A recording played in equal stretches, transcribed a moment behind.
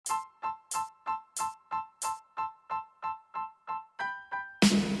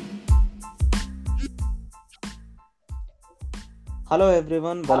Hello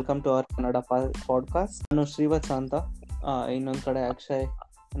everyone, welcome to our Kannada podcast. ನಾನು ಶ್ರೀವತ್ಸ ಅಂತ, ಇನ್ನೊಂದ್ ಕಡೆ ಅಕ್ಷಯ್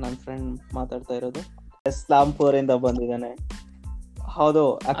ನನ್ನ ಫ್ರೆಂಡ್ ಮಾತಾಡ್ತಾ ಇರೋದು. ಇಸ್ಲಾಂಪುರ್ ಇಂದ ಬಂದಿದ್ದಾನೆ. ಹೌದು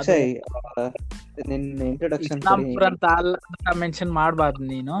ಅಕ್ಷಯ್, ನಿನ್ನ ಇಂಟ್ರೊಡಕ್ಷನ್ ಕೊಡಿ. ಇಸ್ಲಾಂಪುರ್ ಅಂತ ಮೆನ್ಷನ್ ಮಾಡಬಾರ್ದು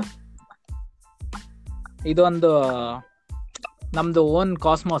ನೀನು. ಇದೊಂದು ನಮ್ದು ಓನ್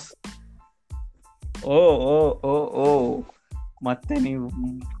ಕಾಸ್ಮೋಸ್. ಓ ಓ ಓ ಓ ಮತ್ತೆ ನೀವು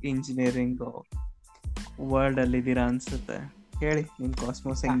ಇಂಜಿನಿಯರಿಂಗ್ ವರ್ಲ್ಡ್ ಅಲ್ಲಿ ಇದ್ದೀರಾ ಅನ್ಸುತ್ತೆ. ಹೇಳಿ, ನಿಮ್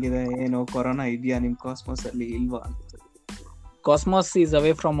ಕಾಸ್ಮೋಸ್ ಹೆಂಗಿದೆ? ಏನೋ ಕೊರೋನಾ ಇದೆಯಾ ನಿಮ್ ಕಾಸ್ಮೋಸ್ ಅಲ್ಲಿ, ಇಲ್ವಾ? Cosmos is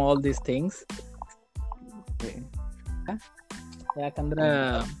away from all these things. ಯಾಕಂದ್ರೆ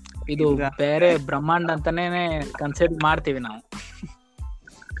ಇದು ಬೇರೆ ಬ್ರಹ್ಮಾಂಡ ಅಂತಾನೆ ಕನ್ಸಿಡರ್ ಮಾಡ್ತೀವಿ ನಾವು.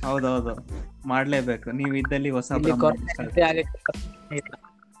 ಹೌದೌದು, ಮಾಡ್ಲೇಬೇಕು. ನೀವು ಇದ್ದಲ್ಲಿ ಹೊಸ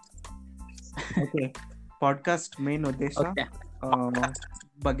ಪಾಡ್ಕಾಸ್ಟ್ ಮೇನ್ ಉದ್ದೇಶ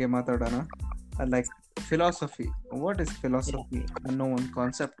ಬಗ್ಗೆ ಮಾತಾಡೋಣ. Like philosophy, what is philosophy ಅನ್ನೋ ಒಂದು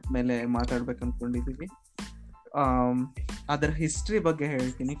ಕಾನ್ಸೆಪ್ಟ್ ಮೇಲೆ ಮಾತಾಡ್ಬೇಕು ಅನ್ಕೊಂಡಿದೀವಿ. ಅದರ ಹಿಸ್ಟ್ರಿ ಬಗ್ಗೆ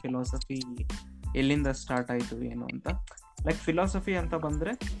ಹೇಳ್ತೀನಿ. ಫಿಲಾಸಫಿ ಎಲ್ಲಿಂದ ಸ್ಟಾರ್ಟ್ ಆಯ್ತು ಏನು ಅಂತ. ಲೈಕ್ ಫಿಲಾಸಫಿ ಅಂತ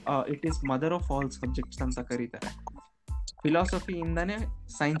ಬಂದ್ರೆ it is mother of all subjects ಅಂತ ಕರೀತಾರೆ. ಫಿಲಾಸಫಿಯಿಂದಾನೇ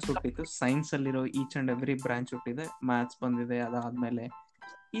ಸೈನ್ಸ್ ಹುಟ್ಟಿತ್ತು. ಸೈನ್ಸ್ ಅಲ್ಲಿರೋ ಈಚ್ ಅಂಡ್ ಎವ್ರಿ ಬ್ರಾಂಚ್ ಹುಟ್ಟಿದೆ. ಮ್ಯಾಥ್ಸ್ ಬಂದಿದೆ, ಅದಾದ್ಮೇಲೆ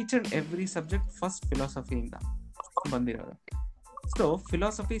each and every subject first ಫಿಲಾಸಫಿಯಿಂದ ಬಂದಿರೋದು. ಸೊ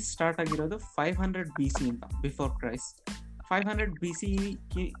ಫಿಲಾಸಫಿ ಸ್ಟಾರ್ಟ್ ಆಗಿರೋದು 500 BC ಇಂದ, ಬಿಫೋರ್ ಕ್ರೈಸ್ಟ್. 500 BC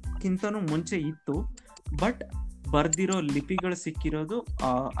ಕಿಂತನೂ ಮುಂಚೆ ಇತ್ತು, ಬಟ್ ಬರ್ದಿರೋ ಲಿಪಿಗಳು ಸಿಕ್ಕಿರೋದು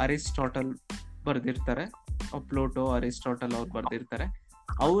ಅರಿಸ್ಟಾಟಲ್ ಬರ್ದಿರ್ತಾರೆ. ಪ್ಲೂಟೋ, ಅರಿಸ್ಟಾಟಲ್ ಅವ್ರು ಬರ್ದಿರ್ತಾರೆ.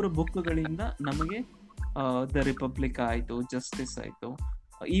 ಅವ್ರ ಬುಕ್ಗಳಿಂದ ನಮಗೆ ದ ರಿಪಬ್ಲಿಕ್ ಆಯ್ತು, ಜಸ್ಟಿಸ್ ಆಯ್ತು,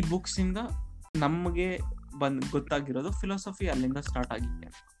 ಈ ಬುಕ್ಸ್ ಇಂದ ನಮಗೆ ಗೊತ್ತಾಗಿರೋದು ಫಿಲಾಸಫಿ ಅಲ್ಲಿಂದ ಸ್ಟಾರ್ಟ್ ಆಗಿದೆ.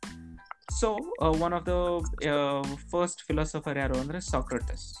 So one of the first philosopher ಯಾರು ಅಂದ್ರೆ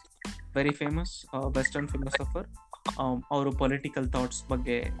Socrates, very famous western philosopher. ಅವರು ಪೊಲಿಟಿಕಲ್ ಥಾಟ್ಸ್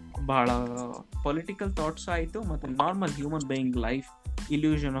ಬಗ್ಗೆ ಬಹಳ ಪೊಲಿಟಿಕಲ್ ಥಾಟ್ಸ್ ಆಯಿತು, ಮತ್ತು normal human being life,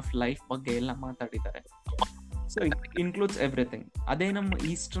 illusion of life ಬಗ್ಗೆ ಎಲ್ಲ ಮಾತಾಡಿದ್ದಾರೆ. So it includes everything. ಅದೇ ನಮ್ಮ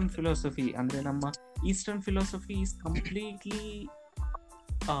ಈಸ್ಟರ್ನ್ ಫಿಲಾಸಫಿ ಅಂದರೆ, ನಮ್ಮ eastern philosophy is completely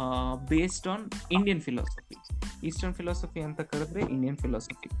based on Indian philosophy. Eastern philosophy ಅಂತ ಕರೆದ್ರೆ ಇಂಡಿಯನ್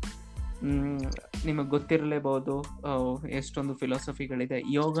ಫಿಲಾಸಫಿ. ನಿಮಗೆ ಗೊತ್ತಿರಲೇಬಹುದು ಎಷ್ಟೊಂದು ಫಿಲಾಸಫಿಗಳಿದೆ.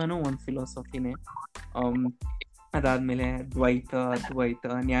 ಯೋಗನೂ ಒಂದು ಫಿಲಾಸಫಿನೇ. ಅದಾದ್ಮೇಲೆ ದ್ವೈತ, ಅದ್ವೈತ,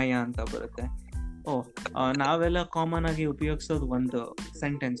 ನ್ಯಾಯ ಅಂತ ಬರುತ್ತೆ. ನಾವೆಲ್ಲ ಕಾಮನ್ ಆಗಿ ಉಪಯೋಗಿಸೋದು ಒಂದು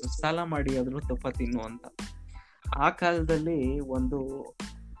ಸೆಂಟೆನ್ಸ್, ಸಾಲ ಮಾಡಿ ಆದ್ರೂ ತುಪ್ಪ ತಿನ್ನು ಅಂತ. ಆ ಕಾಲದಲ್ಲಿ ಒಂದು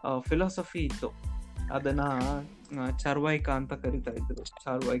ಫಿಲಾಸಫಿ ಇತ್ತು, ಅದನ್ನ ಚಾರ್ವಾಯಿಕ ಅಂತ ಕರಿತಾ ಇದ್ರು.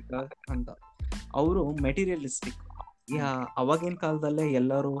 ಚಾರ್ವಾಯಿಕ ಅಂತ ಅವರು ಮೆಟೀರಿಯಲಿಸ್ಟಿಕ್. ಅವಾಗಿನ ಕಾಲದಲ್ಲೇ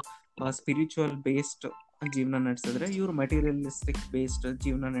ಎಲ್ಲರೂ ಸ್ಪಿರಿಚುವಲ್ ಬೇಸ್ಡ್ ಜೀವನ ನಡೆಸಿದ್ರೆ, ಇವರು ಮೆಟೀರಿಯಲಿಸ್ಟಿಕ್ ಬೇಸ್ಡ್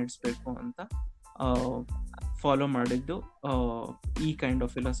ಜೀವನ ನಡೆಸಬೇಕು ಅಂತ ಫಾಲೋ ಮಾಡಿದ್ದು ಈ ಕೈಂಡ್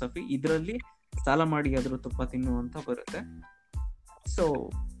ಆಫ್ ಫಿಲಾಸಫಿ. ಇದರಲ್ಲಿ ಸಾಲ ಮಾಡಿ ಆದ್ರೂ ತುಪ್ಪ ತಿನ್ನು ಅಂತ ಬರುತ್ತೆ. ಸೊ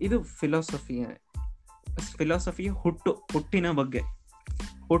ಇದು ಫಿಲಾಸಫಿಯ ಹುಟ್ಟಿನ ಬಗ್ಗೆ,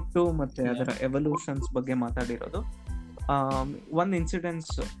 ಹುಟ್ಟು ಮತ್ತೆ ಅದರ ಎವಲ್ಯೂಷನ್ಸ್ ಬಗ್ಗೆ ಮಾತಾಡಿರೋದು. ಒಂದು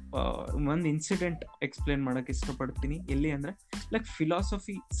ಇನ್ಸಿಡೆಂಟ್ ಎಕ್ಸ್ಪ್ಲೇನ್ ಮಾಡಕ್ ಇಷ್ಟಪಡ್ತೀನಿ. ಎಲ್ಲಿ ಅಂದ್ರೆ, ಲೈಕ್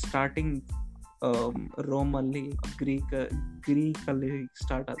ಫಿಲಾಸಫಿ ಸ್ಟಾರ್ಟಿಂಗ್ ರೋಮ್ ಅಲ್ಲಿ, ಗ್ರೀಕ್ ಅಲ್ಲಿ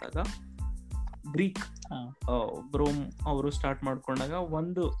ಸ್ಟಾರ್ಟ್ ಆದಾಗ, ರೋಮ್ ಅವರು ಸ್ಟಾರ್ಟ್ ಮಾಡ್ಕೊಂಡಾಗ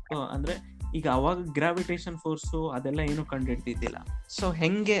ಒಂದು ಅಂದ್ರೆ, ಈಗ ಅವಾಗ ಗ್ರಾವಿಟೇಷನ್ ಫೋರ್ಸು ಅದೆಲ್ಲ ಏನು ಕಂಡುಹಿಡ್ದಿದ್ದಿಲ್ಲ. ಸೊ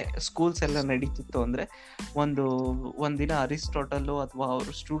ಹೆಂಗೆ ಸ್ಕೂಲ್ಸ್ ಎಲ್ಲ ನಡೀತಿತ್ತು ಅಂದ್ರೆ, ಒಂದಿನ ಅರಿಸ್ಟಾಟಲ್ ಅಥವಾ ಅವ್ರ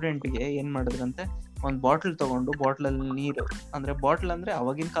ಸ್ಟೂಡೆಂಟ್ಗೆ ಏನ್ ಮಾಡಿದ್ರಂತೆ, ಒಂದು ಬಾಟ್ಲ್ ತಗೊಂಡು, ಬಾಟ್ಲಲ್ಲಿ ನೀರು, ಅಂದ್ರೆ ಬಾಟ್ಲ್ ಅಂದ್ರೆ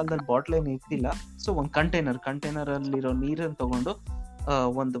ಅವಾಗಿನ ಕಾಲದಲ್ಲಿ ಬಾಟ್ಲ್ ಏನು ಇರ್ತಿಲ್ಲ. ಸೊ ಒಂದು ಕಂಟೈನರ್ ಅಲ್ಲಿರೋ ನೀರನ್ನು ತಗೊಂಡು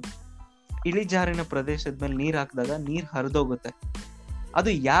ಒಂದು ಇಳಿಜಾರಿನ ಪ್ರದೇಶದ ಮೇಲೆ ನೀರ್ ಹಾಕಿದಾಗ ನೀರ್ ಹರಿದೋಗುತ್ತೆ.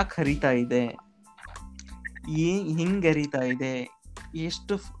 ಅದು ಯಾಕೆ ಹರಿತಾ ಇದೆ, ಹಿಂಗ್ ಹರಿತಾ ಇದೆ,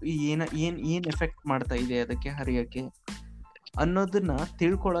 ಎಷ್ಟು ಏನ್ ಎಫೆಕ್ಟ್ ಮಾಡ್ತಾ ಇದೆ ಅದಕ್ಕೆ ಹರಿಯಕ್ಕೆ ಅನ್ನೋದನ್ನ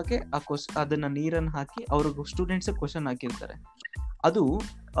ತಿಳ್ಕೊಳಕ್ಕೆ ಅದನ್ನ ನೀರನ್ನು ಹಾಕಿ ಅವ್ರಿಗೆ ಸ್ಟೂಡೆಂಟ್ಸ್ ಕ್ವಶನ್ ಹಾಕಿರ್ತಾರೆ. ಅದು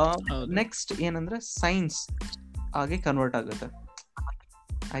ನೆಕ್ಸ್ಟ್ ಏನಂದ್ರೆ ಸೈನ್ಸ್ ಆಗಿ ಕನ್ವರ್ಟ್ ಆಗುತ್ತೆ.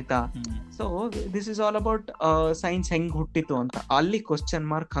 ಆಯ್ತಾ? So this is all about science ಹೆಂಗ್ ಹುಟ್ಟಿತು ಅಂತ. ಅಲ್ಲಿ ಕ್ವಶನ್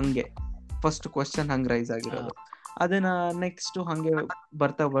ಮಾರ್ಕ್ ಹಂಗೆ ಫಸ್ಟ್ ಕ್ವಶನ್ ಹಂಗ್ ರೈಸ್ ಆಗಿರೋದು. ಅದನ್ನ ನೆಕ್ಸ್ಟ್ ಹಂಗೆ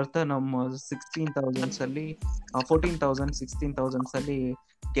ಬರ್ತಾ ಬರ್ತಾ ನಮ್ಮ 16,000s ಅಲ್ಲಿ 14,000 16,000s ಅಲ್ಲಿ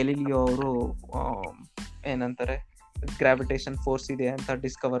ಗೆಲಿಲಿಯೋ ಅವರು ಏನಂತಾರೆ, ಗ್ರಾವಿಟೇಷನ್ ಫೋರ್ಸ್ ಇದೆ ಅಂತ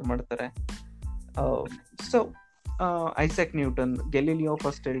ಡಿಸ್ಕವರ್ ಮಾಡ್ತಾರೆ. So Isaac Newton, Galileo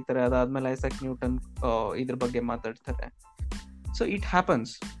first ಹೇಳ್ತಾರೆ, ಅದಾದ್ಮೇಲೆ ಐಸಾಕ್ ನ್ಯೂಟನ್ ಇದ್ರ ಬಗ್ಗೆ ಮಾತಾಡ್ತಾರೆ. So it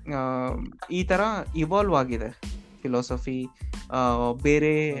happens. ಈ ತರ ಇವಾಲ್ವ್ ಆಗಿದೆ ಫಿಲಾಸಫಿ.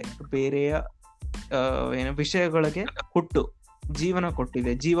 ಬೇರೆಯ ವಿಷಯಗಳಿಗೆ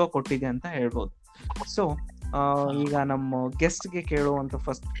ಜೀವ ಕೊಟ್ಟಿದೆ ಅಂತ ಹೇಳ್ಬೋದು. ಸೊ ಈಗ ನಮ್ಮ ಗೆಸ್ಟ್ಗೆ ಕೇಳುವಂತ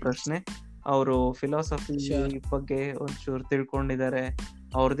ಫಸ್ಟ್ ಪ್ರಶ್ನೆ, ಅವರು ಫಿಲಾಸಫಿ ಬಗ್ಗೆ ಒಂಚೂರು ತಿಳ್ಕೊಂಡಿದ್ದಾರೆ,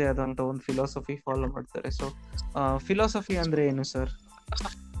 ಅವ್ರದೇ ಆದಂತ ಒಂದು ಫಿಲಾಸಫಿ ಫಾಲೋ ಮಾಡ್ತಾರೆ. ಸೊ ಫಿಲಾಸಫಿ ಅಂದ್ರೆ ಏನು ಸರ್?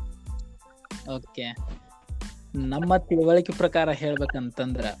 ಓಕೆ, ನಮ್ಮ ತಿಳುವಳಿಕೆ ಪ್ರಕಾರ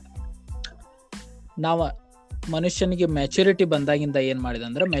ಹೇಳ್ಬೇಕಂತಂದ್ರ, ನಾವು ಮನುಷ್ಯನಿಗೆ ಮೆಚುರಿಟಿ ಬಂದಾಗಿಂದ ಏನ್ ಮಾಡಿದ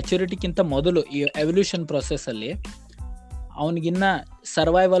ಅಂದ್ರೆ, ಮೆಚುರಿಟಿಗಿಂತ ಮೊದಲು ಈ ಎವಲ್ಯೂಷನ್ ಪ್ರೊಸೆಸ್ ಅಲ್ಲಿ ಅವನಿಗಿನ್ನ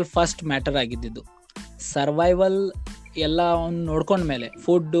ಸರ್ವೈವಲ್ ಫಸ್ಟ್ ಮ್ಯಾಟರ್ ಆಗಿದ್ದು. ಸರ್ವೈವಲ್ ಎಲ್ಲ ಅವ್ನು ನೋಡ್ಕೊಂಡ್ಮೇಲೆ,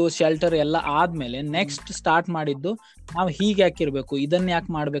 ಫುಡ್ ಶೆಲ್ಟರ್ ಎಲ್ಲ ಆದ್ಮೇಲೆ ನೆಕ್ಸ್ಟ್ ಸ್ಟಾರ್ಟ್ ಮಾಡಿದ್ದು ನಾವು ಹೀಗೆ ಯಾಕಿರ್ಬೇಕು, ಇದನ್ನ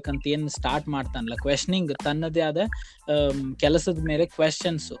ಯಾಕೆ ಮಾಡ್ಬೇಕಂತ ಏನ್ ಸ್ಟಾರ್ಟ್ ಮಾಡ್ತಾನಲ್ಲ, ಕ್ವೆಶ್ಚನಿಂಗ್, ತನ್ನದೇ ಆದ ಕೆಲಸದ ಮೇಲೆ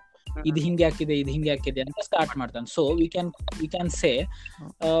ಕ್ವೆಶ್ಚನ್ಸ್, ಇದು ಹಿಂಗೆ ಯಾಕಿದೆ, ಇದು ಹಿಂಗೆ ಯಾಕಿದೆ ಅಂತ ಸ್ಟಾರ್ಟ್ ಮಾಡ್ತಾನೆ. So we can say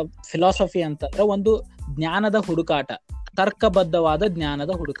philosophy ಅಂತಂದ್ರೆ ಒಂದು ಜ್ಞಾನದ ಹುಡುಕಾಟ, ತರ್ಕಬದ್ಧವಾದ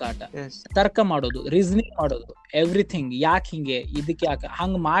ಜ್ಞಾನದ ಹುಡುಕಾಟ, ತರ್ಕ ಮಾಡೋದು, ರೀಸನಿಂಗ್ ಮಾಡೋದು, ಎವ್ರಿಥಿಂಗ್, ಯಾಕೆ ಹಿಂಗೆ, ಇದಕ್ಕೆ ಯಾಕೆ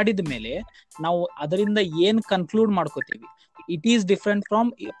ಹಂಗ ಮಾಡಿದ ಮೇಲೆ ನಾವು ಅದರಿಂದ ಏನ್ ಕನ್ಕ್ಲೂಡ್ ಮಾಡ್ಕೋತೀವಿ. It is different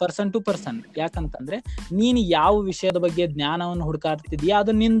from person to person. ಯಾಕಂತಂದ್ರೆ ನೀನ್ ಯಾವ ವಿಷಯದ ಬಗ್ಗೆ ಜ್ಞಾನವನ್ನು ಹುಡುಕಾಡ್ತಿದ್ಯಾ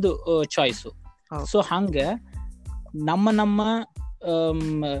ಅದು ನಿಂದು ಚಾಯ್ಸು. ಸೊ ಹಂಗ ನಮ್ಮ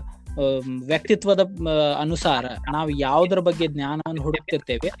ವ್ಯಕ್ತಿತ್ವದ ಅನುಸಾರ ನಾವು ಯಾವ್ದ್ರ ಬಗ್ಗೆ ಜ್ಞಾನವನ್ನು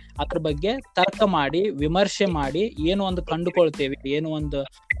ಹುಡುಕ್ತಿರ್ತೇವೆ ಅದ್ರ ಬಗ್ಗೆ ತರ್ಕ ಮಾಡಿ, ವಿಮರ್ಶೆ ಮಾಡಿ, ಏನು ಒಂದು ಕಂಡುಕೊಳ್ತೇವೆ, ಏನು ಒಂದು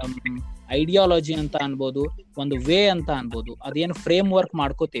ಐಡಿಯಾಲಜಿ ಅಂತ ಅನ್ಬೋದು, ಒಂದು ವೇ ಅಂತ ಅನ್ಬೋದು, ಅದೇನು ಫ್ರೇಮ್ ವರ್ಕ್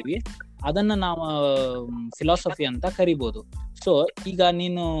ಮಾಡ್ಕೋತೀವಿ, ಅದನ್ನ ನಾವು ಫಿಲಾಸಫಿ ಅಂತ ಕರಿಬಹುದು. ಸೊ ಈಗ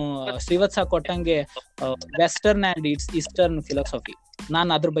ನೀನು ಶ್ರೀವತ್ಸ ಕೊಟ್ಟಂಗೆ ವೆಸ್ಟರ್ನ್ ಅಂಡ್ ಈಸ್ಟರ್ನ್ ಫಿಲಾಸಫಿ, ನಾನು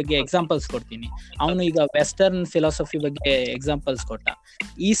ಅದ್ರ ಬಗ್ಗೆ ಎಕ್ಸಾಂಪಲ್ಸ್ ಕೊಡ್ತೀನಿ. ಅವನು ಈಗ ವೆಸ್ಟರ್ನ್ ಫಿಲಾಸಫಿ ಬಗ್ಗೆ ಎಕ್ಸಾಂಪಲ್ಸ್ ಕೊಟ್ಟ.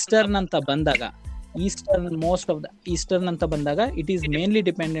 ಈಸ್ಟರ್ನ್ ಅಂತ ಬಂದಾಗ, ಈಸ್ಟರ್ನ್ ಅಂತ ಬಂದಾಗ it is mainly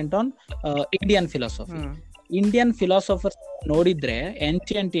dependent on Indian philosophy. Indian philosophers ನೋಡಿದ್ರೆ,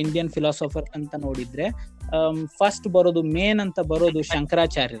 ಏನ್ಷಿಯಂಟ್ ಇಂಡಿಯನ್ ಫಿಲಾಸಫರ್ಸ್ ಅಂತ ನೋಡಿದ್ರೆ, ಫಸ್ಟ್ ಬರೋದು ಮೇನ್ ಅಂತ ಬರೋದು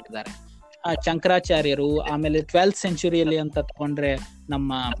ಶಂಕರಾಚಾರ್ಯರು ಇದ್ದಾರೆ. ಶಂಕರಾಚಾರ್ಯರು, ಆಮೇಲೆ 12th ಸೆಂಚುರಿಯಲ್ಲಿ ಅಂತ ತಗೊಂಡ್ರೆ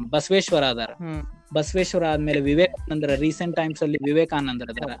ನಮ್ಮ ಬಸವೇಶ್ವರ ಅದಾರ. ಬಸವೇಶ್ವರ ಆದ್ಮೇಲೆ ವಿವೇಕಾನಂದರ, ರೀಸೆಂಟ್ ಟೈಮ್ಸ್ ಅಲ್ಲಿ ವಿವೇಕಾನಂದರ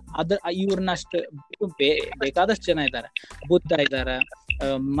ಇದಾರ. ಇವ್ರನ್ನ ಅಷ್ಟು ಬೇಕಾದಷ್ಟು ಜನ ಇದ್ದಾರೆ. ಬುದ್ಧ ಇದಾರ,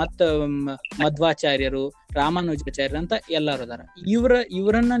 ಮತ್ತ ಮಧ್ವಾಚಾರ್ಯರು, ರಾಮಾನುಜಾಚಾರ್ಯರು ಅಂತ ಎಲ್ಲಾರು ಅದಾರ.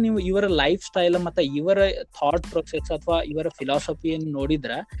 ಇವರನ್ನ ನೀವು ಇವರ ಲೈಫ್ ಸ್ಟೈಲ್ ಮತ್ತೆ ಇವರ ಥಾಟ್ ಪ್ರೊಸೆಸ್ ಅಥವಾ ಇವರ ಫಿಲಾಸಫಿಯನ್ನು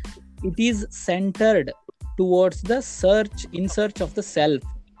ನೋಡಿದ್ರ, it is centred towards the in search of the self.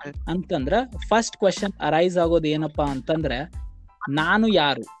 ಅಂತಂದ್ರ ಫಸ್ಟ್ ಕ್ವೆಶನ್ ಅರೈಸ್ ಆಗೋದು ಏನಪ್ಪಾ ಅಂತಂದ್ರೆ, ನಾನು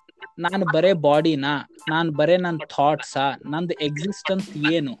ಯಾರು, ನಾನು ಬರೇ ಬಾಡಿನಾ, ನಾನು ಬರೇ ನನ್ನ ಥಾಟ್ಸಾ, ನಂದು ಎಕ್ಸಿಸ್ಟೆನ್ಸ್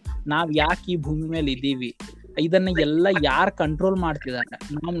ಏನು, ನಾವ್ ಯಾಕೆ ಈ ಭೂಮಿ ಮೇಲೆ ಇದ್ದೀವಿ, ಇದನ್ನ ಎಲ್ಲ ಯಾರು ಕಂಟ್ರೋಲ್ ಮಾಡ್ತಿದ್ದಾರೆ,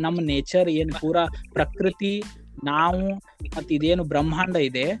 ನಮ್ಮ ನೇಚರ್ ಏನು, ಪೂರಾ ಪ್ರಕೃತಿ, ನಾವು ಮತ್ ಇದೇನು ಬ್ರಹ್ಮಾಂಡ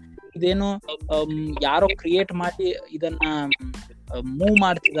ಇದೆ, ಇದೇನು ಯಾರೋ ಕ್ರಿಯೇಟ್ ಮಾಡಿ ಇದನ್ನ ಮೂವ್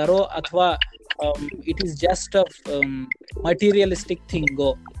ಮಾಡ್ತಿದಾರೋ ಅಥವಾ ಇಟ್ ಈಸ್ ಜಸ್ಟ್ ಮಟೀರಿಯಲಿಸ್ಟಿಕ್ ಥಿಂಗೋ,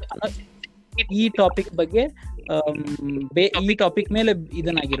 ಈ ಟಾಪಿಕ್ ಬಗ್ಗೆ ಈ ಟಾಪಿಕ್ ಮೇಲೆ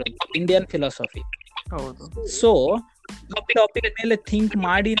ಇದನ್ನಾಗಿರೋದು ಇಂಡಿಯನ್ ಫಿಲಾಸಫಿ. ಸೊ ಈ ಟಾಪಿಕ್ ಮೇಲೆ ಥಿಂಕ್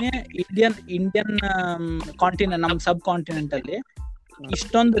ಮಾಡಿನೇ ಇಂಡಿಯನ್ ಕಾಂಟಿನೆಂಟ್, ನಮ್ ಸಬ್ ಕಾಂಟಿನೆಂಟ್ ಅಲ್ಲಿ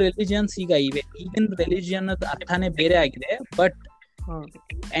ಇಷ್ಟೊಂದು ರಿಲಿಜಿಯನ್ಸ್ ಈಗ ಇವೆ. ಈಗಿನ ರಿಲಿಜಿಯನ್ ಅರ್ಥನೇ ಬೇರೆ ಆಗಿದೆ. ಬಟ್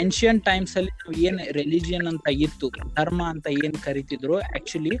ಏನ್ಷಿಯಂಟ್ ಟೈಮ್ಸ್ ಅಲ್ಲಿ ನಾವು ಏನ್ ರಿಲಿಜಿಯನ್ ಅಂತ ಇತ್ತು, ಧರ್ಮ ಅಂತ ಏನ್ ಕರಿತಿದ್ರು,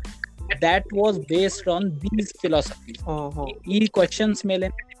 actually that was based on these philosophies. ಈ ಕ್ವೆಶ್ಚನ್ಸ್ ಮೇಲೆ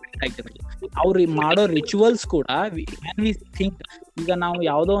ಅವ್ರು ಮಾಡೋ ರಿಚುವಲ್ಸ್ ಕೂಡ, when we think, ಈಗ ನಾವು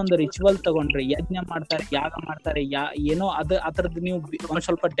ಯಾವ್ದೋ ಒಂದು ರಿಚುವಲ್ ತಗೊಂಡ್ರೆ, ಯಜ್ಞ ಮಾಡ್ತಾರೆ, ಯಾಗ ಮಾಡ್ತಾರೆ, ಏನೋ ಅದ್ರದ್ದು ನೀವು ಒಂದ್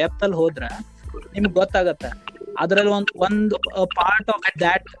ಸ್ವಲ್ಪ ಡೆಪ್ತ್ ಅಲ್ಲಿ ಹೋದ್ರೆ ನಿಮ್ಗೆ ಗೊತ್ತಾಗತ್ತೆ. ಅದ್ರಲ್ಲಿ ಒಂದು part of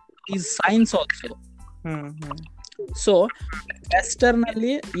that is science also. So western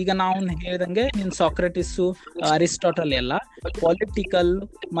ಅಲ್ಲಿ ಈಗ ನಾವು ಹೇಳಿದಂಗೆ ನೀನ್ ಸಾಕ್ರೆಟಿಸ್, ಅರಿಸ್ಟಾಟಲ್ ಎಲ್ಲ ಪೊಲಿಟಿಕಲ್,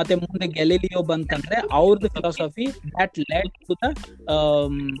 ಮತ್ತೆ ಮುಂದೆ ಗ್ಯಾಲಿಲಿಯೋ ಬಂತಂದ್ರೆ ಅವ್ರದ್ದು philosophy that led to the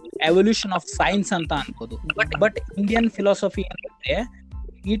evolution of science ಅಂತ ಅನ್ಕೋದು. ಬಟ್ ಇಂಡಿಯನ್ ಫಿಲಾಸಫಿ ಅಂದ್ರೆ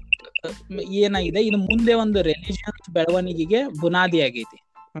ಏನಾಗಿದೆ, ಇದು ಮುಂದೆ ಒಂದು ರಿಲಿಜಿಯನ್ಸ್ ಬೆಳವಣಿಗೆಗೆ ಬುನಾದಿ ಆಗೈತಿ.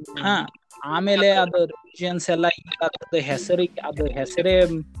 ಆಮೇಲೆ ಅದು ರಿಲಿಜಿಯನ್ಸ್ ಎಲ್ಲ ಈಗ ಅದ್ರ ಹೆಸರೇ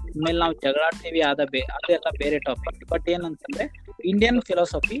ಮೇಲೆ ನಾವು ಜಗಳಾಡ್ತೀವಿ, ಅದೆಲ್ಲ ಬೇರೆ ಟಾಪಿಕ್. ಬಟ್ ಏನಂತಂದ್ರೆ Indian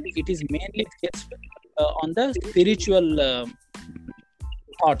philosophy it is mainly based on the spiritual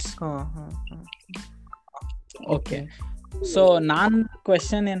thoughts. Okay, so ನಾನ್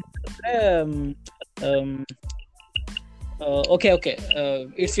ಕ್ವೆಶನ್ ಏನಂತಂದ್ರೆ, ಓಕೆ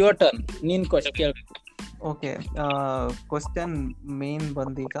ಇಟ್ಸ್ ಯುವರ್ ಟರ್ನ್, ನೀನ್ ಕ್ವೆಶನ್ ಕೇಳ್ಬೇಕು. ಓಕೆ, ಕ್ವೆಶ್ಚನ್ ಮೇನ್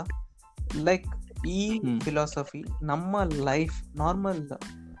ಬಂದೀಗ, ಲೈಕ್ ಈ ಫಿಲಾಸಫಿ ನಮ್ಮ ಲೈಫ್ ನಾರ್ಮಲ್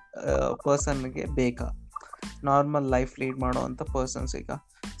ಪರ್ಸನ್ಗೆ ಬೇಕಾ? ನಾರ್ಮಲ್ ಲೈಫ್ ಲೀಡ್ ಮಾಡುವಂತ ಪರ್ಸನ್ಸ್, ಈಗ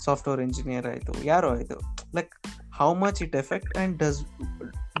ಸಾಫ್ಟ್ವೇರ್ ಇಂಜಿನಿಯರ್ ಆಯ್ತು, ಯಾರೋ ಆಯ್ತು, like how much it effect and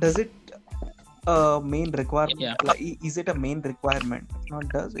does it main requirement? Is it a main requirement? Not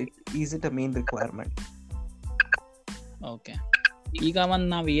does it, is it a main requirement? Okay, ಈಗ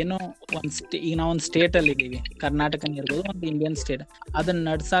ನಾವ್ ಏನೋ ಈಗ ನಾವೊಂದ್ ಸ್ಟೇಟ್ ಅಲ್ಲಿ ಇದೀವಿ, ಕರ್ನಾಟಕ ಇರ್ಬೋದು, ಒಂದು ಇಂಡಿಯನ್ ಸ್ಟೇಟ್, ಅದನ್ನ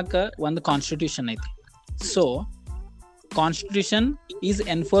ನಡ್ಸಾಕ ಒಂದು ಕಾನ್ಸ್ಟಿಟ್ಯೂಷನ್ ಐತಿ. ಸೊ ಕಾನ್ಸ್ಟಿಟ್ಯೂಷನ್ ಈಸ್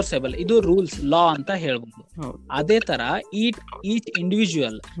ಎನ್ಫೋರ್ಸೆಬಲ್, ಇದು ರೂಲ್ಸ್ ಲಾ ಅಂತ ಹೇಳ್ಬೋದು. ಅದೇ ತರ ಈಚ್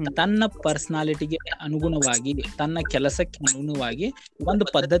ಇಂಡಿವಿಜುವಲ್ ತನ್ನ ಪರ್ಸನಾಲಿಟಿಗೆ ಅನುಗುಣವಾಗಿ, ತನ್ನ ಕೆಲಸಕ್ಕೆ ಅನುಗುಣವಾಗಿ ಒಂದು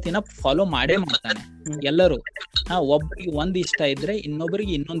ಪದ್ಧತಿನ ಫಾಲೋ ಮಾಡೇ ಮಾಡ್ತಾನೆ. ಎಲ್ಲರೂ ಒಬ್ಬರಿಗೆ ಒಂದ್ ಇಷ್ಟ ಇದ್ರೆ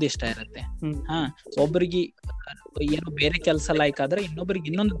ಇನ್ನೊಬ್ಬರಿಗೆ ಇನ್ನೊಂದ್ ಇಷ್ಟ ಇರುತ್ತೆ. ಒಬ್ಬರಿಗೆ ಏನೋ ಬೇರೆ ಕೆಲಸ ಲೈಕ್ ಆದ್ರೆ ಇನ್ನೊಬ್ಬರಿಗೆ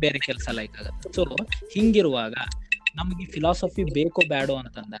ಇನ್ನೊಂದು ಬೇರೆ ಕೆಲಸ ಲೈಕ್ ಆಗತ್ತೆ. ಸೊ ಹಿಂಗಿರುವಾಗ ನಮ್ಗೆ ಫಿಲಾಸಫಿ ಬೇಕೋ ಬೇಡೋ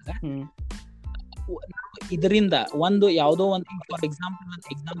ಅಂತಂದಾಗ ಇದರಿಂದ ಒಂದು ಯಾವ್ದೋ ಒಂದು, ಫಾರ್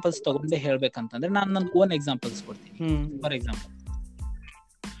ಎಕ್ಸಾಂಪಲ್ಸ್ ತಗೊಂಡೇ ಹೇಳ್ಬೇಕಂತಂದ್ರೆ ನಾನು ನನ್ನ ಓನ್ ಎಕ್ಸಾಂಪಲ್ಸ್ ಕೊಡ್ತೀನಿ. ಫಾರ್ ಎಕ್ಸಾಂಪಲ್,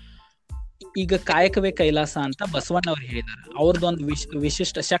 ಈಗ ಕಾಯಕವೇ ಕೈಲಾಸ ಅಂತ ಬಸವಣ್ಣ ಅವ್ರು ಹೇಳಿದಾರೆ. ಅವ್ರದ್ದೊಂದು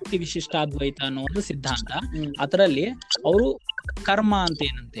ವಿಶಿಷ್ಟ ಶಕ್ತಿ ವಿಶಿಷ್ಟಾದ್ವೈತ ಅನ್ನೋ ಒಂದು ಸಿದ್ಧಾಂತ. ಅದರಲ್ಲಿ ಅವರು ಕರ್ಮ ಅಂತ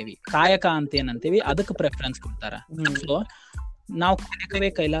ಏನಂತೇವಿ, ಕಾಯಕ ಅಂತ ಏನಂತೇವಿ, ಅದಕ್ಕೆ ಪ್ರೆಫರೆನ್ಸ್ ಕೊಡ್ತಾರ. ಸೊ ನಾವು ಕಾಯಕವೇ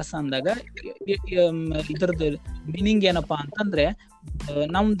ಕೈಲಾಸ ಅಂದಾಗ ಇದ್ರದ್ದು ಮೀನಿಂಗ್ ಏನಪ್ಪಾ ಅಂತಂದ್ರೆ,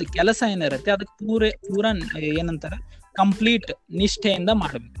 ನಮ್ದು ಕೆಲಸ ಏನಿರುತ್ತೆ ಅದಕ್ಕೆ ಪೂರ ಏನಂತಾರ ಕಂಪ್ಲೀಟ್ ನಿಷ್ಠೆಯಿಂದ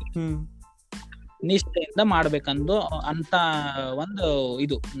ಮಾಡ್ಬೇಕು, ನಿಷ್ಠೆಯಿಂದ ಮಾಡ್ಬೇಕಂದು ಅಂತ ಒಂದು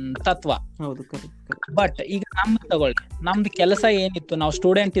ಇದು ತತ್ವ. ಬಟ್ ಈಗ ನಮ್ದು ತಗೊಳ್ಳಿ, ನಮ್ದು ಕೆಲಸ ಏನಿತ್ತು, ನಾವು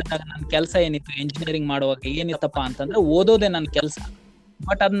ಸ್ಟೂಡೆಂಟ್ ಇದ್ದಾಗ ನನ್ನ ಕೆಲಸ ಏನಿತ್ತು, ಎಂಜಿನಿಯರಿಂಗ್ ಮಾಡುವಾಗ ಏನಿತ್ತಪ್ಪ ಅಂತಂದ್ರೆ ಓದೋದೇ ನನ್ನ ಕೆಲಸ.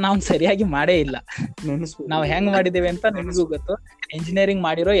 ಬಟ್ ಅದನ್ನ ನಾವು ಸರಿಯಾಗಿ ಮಾಡೇ ಇಲ್ಲ. ನಾವ್ ಹೆಂಗ್ ಮಾಡಿದೇವೆ ಅಂತ ನಿಮಗೂ ಗೊತ್ತು, ಎಂಜಿನಿಯರಿಂಗ್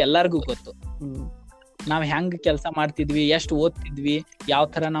ಮಾಡಿರೋ ಎಲ್ಲಾರ್ಗೂ ಗೊತ್ತು. ನಾವ್ ಹೆಂಗ್ ಕೆಲಸ ಮಾಡ್ತಿದ್ವಿ, ಎಷ್ಟು ಓದ್ತಿದ್ವಿ, ಯಾವ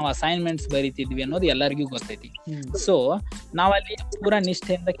ತರ ನಾವ್ ಅಸೈನ್ಮೆಂಟ್ಸ್ ಬರೀತಿದ್ವಿ ಅನ್ನೋದು ಎಲ್ಲರಿಗೂ ಗೊತ್ತೈತಿ. ಸೊ ನಾವಲ್ಲಿ ಪೂರಾ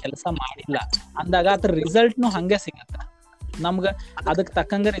ನಿಷ್ಠೆಯಿಂದ ಕೆಲಸ ಮಾಡಿಲ್ಲ ಅಂದಾಗ ಅದ್ರ ರಿಸಲ್ಟ್ನು ಹಂಗೆ ಸಿಗತ್ತ ನಮ್ಗ. ಅದಕ್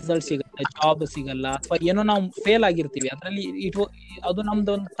ತಕ್ಕಂಗ ರಿಸಲ್ಟ್ ಸಿಗತ್ತೆ, ಜಾಬ್ ಸಿಗಲ್ಲ, ಅಥವಾ ಏನೋ ನಾವು ಫೇಲ್ ಆಗಿರ್ತೀವಿ ಅದ್ರಲ್ಲಿ, ಅದು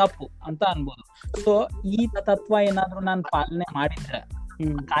ನಮ್ದೊಂದು ತಪ್ಪು ಅಂತ ಅನ್ಬೋದು. ಸೊ ಈ ತತ್ವ ಏನಾದ್ರು ನಾನು ಪಾಲನೆ ಮಾಡಿದ್ರೆ,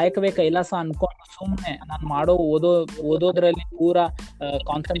 ಕಾಯಕವೇ ಕೈಲಾಸ ಅನ್ಕೊಂಡು ಸುಮ್ನೆ ನಾನು ಓದೋದ್ರಲ್ಲಿ ಪೂರಾ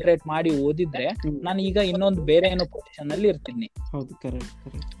ಕಾನ್ಸಂಟ್ರೇಟ್ ಮಾಡಿ ಓದಿದ್ರೆ ನಾನು ಈಗ ಇನ್ನೊಂದು ಬೇರೆ ಏನೋ ಪೊಸಿಷನ್ ಅಲ್ಲಿ ಇರ್ತೀನಿ.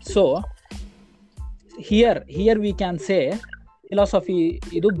 So here we can say philosophy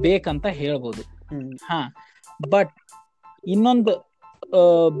ಇದು ಬೇಕಂತ ಹೇಳ್ಬೋದು. ಬಟ್ ಇನ್ನೊಂದು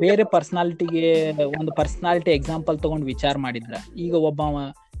ಬೇರೆ ಪರ್ಸನಾಲಿಟಿಗೆ ಒಂದು ಪರ್ಸನಾಲಿಟಿ ಎಕ್ಸಾಂಪಲ್ ತಗೊಂಡು ವಿಚಾರ ಮಾಡಿದ್ರ, ಈಗ ಒಬ್ಬ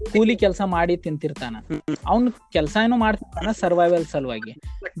ಕೂಲಿ ಕೆಲಸ ಮಾಡಿ ತಿಂತಿರ್ತಾನ, ಅವ್ನ ಕೆಲಸ ಏನೋ ಮಾಡ್ತಿರ್ತಾನ ಸರ್ವೈವಲ್ ಸಲುವಾಗಿ.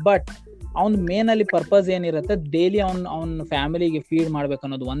 ಬಟ್ ಅವ್ನ ಮೇನ್ ಅಲ್ಲಿ ಪರ್ಪಸ್ ಏನಿರುತ್ತೆ, ಡೈಲಿ ಅವ್ನ ಫ್ಯಾಮಿಲಿಗೆ ಫೀಡ್ ಮಾಡ್ಬೇಕು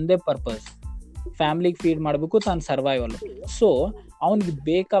ಅನ್ನೋದು ಒಂದೇ ಪರ್ಪಸ್. ಫ್ಯಾಮಿಲಿಗೆ ಫೀಡ್ ಮಾಡ್ಬೇಕು, ತಾನು ಸರ್ವೈವಲ್. ಸೊ ಅವ್ನಿಗೆ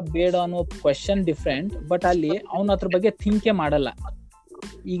ಬೇಕಾ ಬೇಡ ಅನ್ನೋ ಕ್ವೆಶನ್ ಡಿಫ್ರೆಂಟ್. ಬಟ್ ಅಲ್ಲಿ ಅವ್ನ ಅದ್ರ ಬಗ್ಗೆ ಥಿಂಕೇ ಮಾಡಲ್ಲ.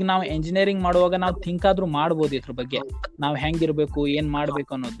 ಈಗ ನಾವು ಎಂಜಿನಿಯರಿಂಗ್ ಮಾಡುವಾಗ ನಾವು ಥಿಂಕ್ ಆದ್ರೂ ಮಾಡ್ಬೋದು ಇದ್ರ ಬಗ್ಗೆ, ನಾವ್ ಹೆಂಗಿರ್ಬೇಕು, ಏನ್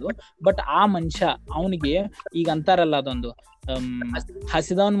ಮಾಡ್ಬೇಕು ಅನ್ನೋದು. ಬಟ್ ಆ ಮನುಷ್ಯ ಅವನಿಗೆ ಈಗ ಅಂತಾರಲ್ಲ, ಅದೊಂದು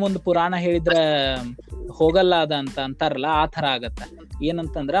ಹಸಿದವನ್ ಮುಂದ್ ಪುರಾಣ ಹೇಳಿದ್ರ ಹೋಗಲ್ಲ ಅದ ಅಂತ ಅಂತಾರಲ್ಲ, ಆ ತರ ಆಗತ್ತ.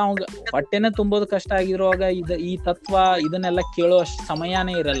 ಏನಂತಂದ್ರ ಅವಂಗ ಹೊಟ್ಟೆನೆ ತುಂಬೋದು ಕಷ್ಟ ಆಗಿರುವಾಗ ಈ ತತ್ವ ಇದನ್ನೆಲ್ಲ ಕೇಳೋ ಅಷ್ಟು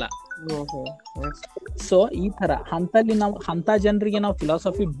ಸಮಯನೇ ಇರಲ್ಲ. ಸೊ ಈ ತರ ಅಂತ ಜನರಿಗೆ ನಾವು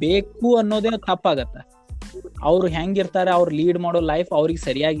ಫಿಲಾಸಫಿ ಬೇಕು ಅನ್ನೋದೇ ತಪ್ಪಾಗತ್ತ. ಅವ್ರು ಹೆಂಗಿರ್ತಾರೆ, ಅವ್ರು ಲೀಡ್ ಮಾಡೋ ಲೈಫ್ ಅವ್ರಿಗೆ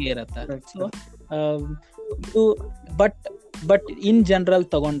ಸರಿಯಾಗಿ ಇರತ್ತೆ. ಸೊ ಇದು ಬಟ್ ಇನ್ ಜನರಲ್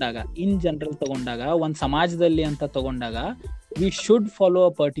ತಗೊಂಡಾಗ ಒಂದ್ ಸಮಾಜದಲ್ಲಿ ಅಂತ ತಗೊಂಡಾಗ we should follow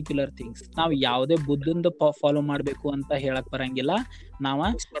a particular things. ನಾವು ಯಾವುದೇ ಬುದ್ಧಂದು ಫಾಲೋ ಮಾಡ್ಬೇಕು ಅಂತ ಹೇಳಕ್ ಬರಂಗಿಲ್ಲ, ನಾವ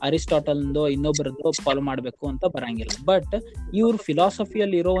ಅರಿಸ್ಟಾಟಲ್ಂದೋ ಇನ್ನೊಬ್ಬರದ್ದು ಫಾಲೋ ಮಾಡ್ಬೇಕು ಅಂತ ಬರಂಗಿಲ್ಲ. ಬಟ್ ಇವ್ರ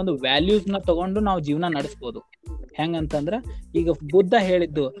ಫಿಲಾಸಫಿಯಲ್ಲಿ ಇರೋ ಒಂದು ವ್ಯಾಲ್ಯೂಸ್ ನ ತಗೊಂಡು ನಾವು ಜೀವನ ನಡೆಸ್ಬೋದು. ಹೆಂಗಂತಂದ್ರ ಈಗ ಬುದ್ಧ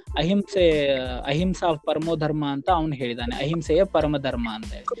ಹೇಳಿದ್ದು ಅಹಿಂಸಾ ಪರಮೋ ಧರ್ಮ ಅಂತ ಅವ್ನು ಹೇಳಿದಾನೆ, ಅಹಿಂಸೆಯೇ ಪರಮ ಧರ್ಮ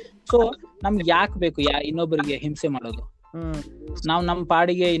ಅಂತ ಹೇಳಿ. ಸೊ ನಮ್ಗೆ ಯಾಕೆ ಬೇಕು ಇನ್ನೊಬ್ಬರಿಗೆ ಹಿಂಸೆ ಮಾಡೋದು? ನಾವು ನಮ್ಮ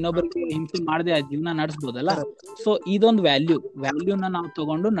ಪಾಡಿಗೆ ಇನ್ನೊಬ್ಬರಿಗೆ ಹಿಂಸೆ ಮಾಡದೆ ಜೀವನ ನಡೆಸ್ಬೋದಲ್ಲ. ಸೊ ಇದೊಂದು ವ್ಯಾಲ್ಯೂನ ನಾವು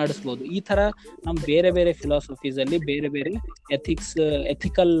ತಗೊಂಡು ನಡೆಸ್ಬೋದು. ಈ ತರ ನಮ್ ಬೇರೆ ಬೇರೆ ಫಿಲಾಸಫೀಸ್ ಅಲ್ಲಿ ಬೇರೆ ಬೇರೆ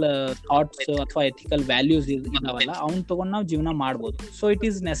ಎಥಿಕಲ್ ಥಾಟ್ಸ್ ಅಥವಾ ಎಥಿಕಲ್ ವ್ಯಾಲ್ಯೂಸ್ ಇದಾವಲ್ಲ, ಅವ್ನ್ ತಗೊಂಡು ನಾವು ಜೀವನ ಮಾಡ್ಬೋದು. ಸೊ ಇಟ್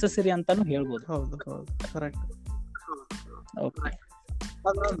ಈಸ್ ನೆಸೆಸರಿ ಅಂತಾನು ಹೇಳ್ಬೋದು.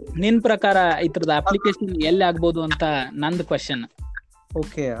 ನಿನ್ ಪ್ರಕಾರ ಇದ್ರದ್ದು ಅಪ್ಲಿಕೇಶನ್ ಎಲ್ಲಿ ಆಗ್ಬೋದು ಅಂತ ನಂದು question.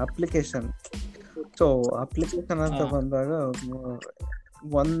 Okay, application. So application ಅಂತ ಬಂದಾಗ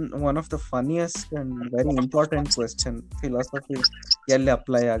one of the funniest and very important question, philosophy ಎಲ್ಲಿ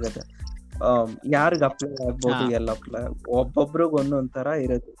ಅಪ್ಲೈ ಆಗತ್ತೆ, ಯಾರಿಗ ಅಪ್ಲೈ ಆಗ್ಬೋದು, ಎಲ್ಲ ಅಪ್ಲೈ, ಒಬ್ಬೊಬ್ರಿಗೆ ಒಂದೊಂದ್ ತರ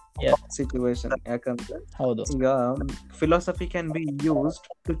ಇರುತ್ತೆ ಸಿಚುವೇಶನ್. ಯಾಕಂದ್ರೆ ಈಗ philosophy can be used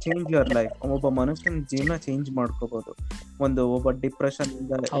to change your life. ಒಬ್ಬ ಮನುಷ್ಯನ ಜೀವನ ಚೇಂಜ್ ಮಾಡ್ಕೋಬಹುದು. ಒಬ್ಬ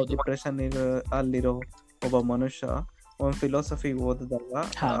ಡಿಪ್ರೆಷನ್ ಅಲ್ಲಿರೋ ಒಬ್ಬ ಮನುಷ್ಯ ಒಂದ್ ಫಿಲಾಸಫಿ ಓದಿದಾಗ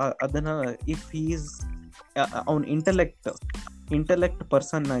ಅದನ್ನ, ಇಫ್ ಈಸ್ ಅವ್ನ ಇಂಟೆಲೆಕ್ಟ್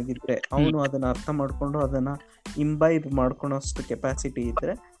ಪರ್ಸನ್ ಆಗಿದ್ರೆ, ಅವನು ಅದನ್ನ ಅರ್ಥ ಮಾಡ್ಕೊಂಡು ಅದನ್ನ ಇಂಬೈಬ್ ಮಾಡ್ಕೊಳೋಷ್ಟು ಕೆಪಾಸಿಟಿ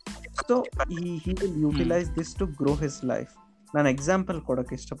ಇದ್ರೆ, so he will utilize this to grow his life. ನಾನು ಎಕ್ಸಾಂಪಲ್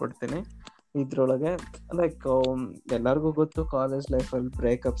ಕೊಡಕ್ ಇಷ್ಟಪಡ್ತೇನೆ. ಇದ್ರೊಳಗೆ ಲೈಕ್ ಎಲ್ಲರಿಗೂ ಗೊತ್ತು ಕಾಲೇಜ್ ಲೈಫಲ್ಲಿ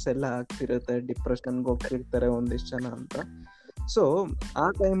ಬ್ರೇಕಪ್ಸ್ ಎಲ್ಲ ಆಗ್ತಿರುತ್ತೆ, ಡಿಪ್ರೆಷನ್ಗೆ ಹೋಗ್ತಿರ್ತಾರೆ ಒಂದಿಷ್ಟು ಜನ ಅಂತ. ಸೊ ಆ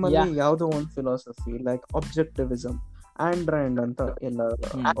ಟೈಮಲ್ಲಿ ಯಾವುದೋ ಒಂದು ಫಿಲಾಸಫಿ ಲೈಕ್ ಆಬ್ಜೆಕ್ಟಿವಿಸಮ್, ಆಂಡ್ ಅಂತ ಎಲ್ಲ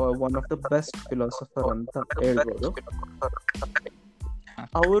one of the best philosopher ಅಂತ ಹೇಳ್ಬೋದು.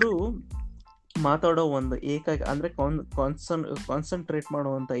 ಅವರು ಮಾತಾಡೋ ಒಂದು ಏಕೈಕ ಅಂದ್ರೆ ಕಾನ್ಸಂಟ್ರೇಟ್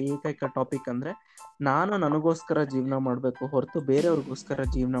ಮಾಡುವಂತ ಏಕೈಕ ಟಾಪಿಕ್ ಅಂದ್ರೆ ನಾನು ನನಗೋಸ್ಕರ ಜೀವನ ಮಾಡ್ಬೇಕು ಹೊರತು ಬೇರೆಯವ್ರಿಗೋಸ್ಕರ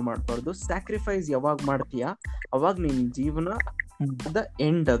ಜೀವನ ಮಾಡ್ಬಾರ್ದು. ಸ್ಯಾಕ್ರಿಫೈಸ್ ಯಾವಾಗ ಮಾಡ್ತೀಯಾ ಅವಾಗ ನಿನ್ ಜೀವನ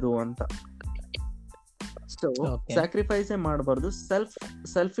ಎಂಡ್ ಅದು ಅಂತ. ಸೊ ಸ್ಯಾಕ್ರಿಫೈಸೇ ಮಾಡಬಾರ್ದು.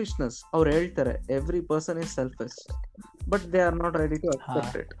 ಸೆಲ್ಫಿಶ್ನೆಸ್ ಅವ್ರು ಹೇಳ್ತಾರೆ every person is selfish but they are not ready to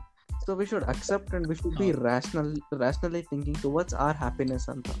accept it. So we should accept and we should be rationally thinking towards our happiness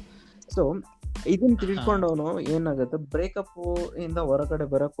ಅಂತ. ಸೊ ಇದನ್ನ ತಿಳ್ಕೊಂಡವನು ಏನಾಗುತ್ತೆ, ಬ್ರೇಕಪ್ ಇಂದ ಹೊರಗಡೆ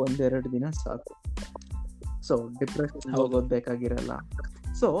ಬರಕ್ 1-2 ದಿನ ಸಾಕು. ಸೊ ಡಿಪ್ರೆಷನ್ ಹೋಗೋದ್ ಬೇಕಾಗಿರಲ್ಲ.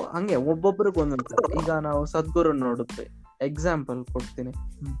 ಸೊ ಹಂಗೆ ಒಬ್ಬೊಬ್ರಿಗೆ ಒಂದೊಂದು. ಈಗ ನಾವು ಸದ್ಗುರು ನೋಡುತ್ತೆ, ಎಕ್ಸಾಂಪಲ್ ಕೊಡ್ತೀನಿ.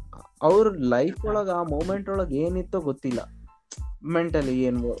 ಅವ್ರ ಲೈಫ್ ಒಳಗ ಆ ಮೂಮೆಂಟ್ ಒಳಗ ಏನಿತ್ತೋ ಗೊತ್ತಿಲ್ಲ, ಮೆಂಟಲಿ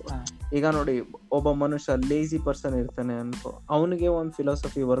ಏನು. ಈಗ ನೋಡಿ, ಒಬ್ಬ ಮನುಷ್ಯ ಲೇಜಿ ಪರ್ಸನ್ ಇರ್ತಾನೆ ಅನ್ಕೋ, ಅವನಿಗೆ ಒಂದು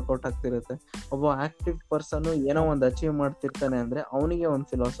ಫಿಲಾಸಫಿ ವರ್ಕೌಟ್ ಆಗ್ತಿರುತ್ತೆ. ಒಬ್ಬ ಆಕ್ಟಿವ್ ಪರ್ಸನ್ ಏನೋ ಒಂದು ಅಚೀವ್ ಮಾಡ್ತಿರ್ತಾನೆ ಅಂದ್ರೆ ಅವನಿಗೆ ಒಂದು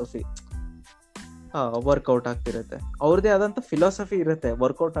ಫಿಲಾಸಫಿ ವರ್ಕೌಟ್ ಆಗ್ತಿರುತ್ತೆ. ಅವ್ರದೇ ಆದಂತ ಫಿಲಾಸಫಿ ಇರುತ್ತೆ,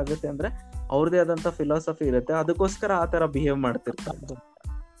 ವರ್ಕೌಟ್ ಆಗುತ್ತೆ ಅಂದ್ರೆ ಅವ್ರದೇ ಆದಂತ ಫಿಲಾಸಫಿ ಇರುತ್ತೆ, ಅದಕ್ಕೋಸ್ಕರ ಆ ತರ ಬಿಹೇವ್ ಮಾಡ್ತಿರ್ತಾರೆ.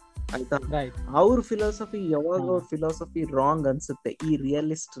 ಆಯ್ತಾ? ಅವ್ರ ಫಿಲಾಸಫಿ ಯಾವಾಗ ಫಿಲಾಸಫಿ ರಾಂಗ್ ಅನ್ಸುತ್ತೆ ಈ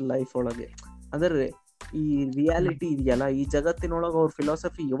ರಿಯಲಿಸ್ಟ್ ಲೈಫ್ ಒಳಗೆ, ಅಂದ್ರೆ ಈ ರಿಯಾಲಿಟಿ ಇದೆಯಲ್ಲ ಈ ಜಗತ್ತಿನೊಳಗೆ ಅವ್ರ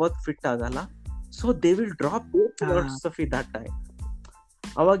ಫಿಲಾಸಫಿ ಯಾವಾಗ ಫಿಟ್ ಆಗಲ್ಲ. So they will drop philosophy that time.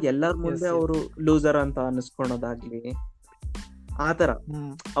 ಅವಾಗ ಎಲ್ಲರ ಮುಂದೆ ಅವರು ಲೂಸರ್ ಅಂತ ಅನಿಸ್ಕೊಳೋದಾಗ್ಲಿ, ಆತರ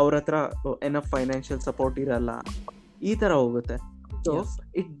ಅವ್ರ ಹತ್ರ ಎನಫ್ ಫೈನಾನ್ಷಿಯಲ್ ಸಪೋರ್ಟ್ ಇರಲ್ಲ, ಈ ತರ ಹೋಗುತ್ತೆ. ಸೊ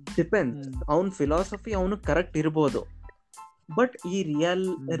ಇಟ್ ಡಿಪೆಂಡ್, ಅವನ್ ಫಿಲಾಸಫಿ ಅವನು ಕರೆಕ್ಟ್ ಇರ್ಬೋದು, ಬಟ್ ಈ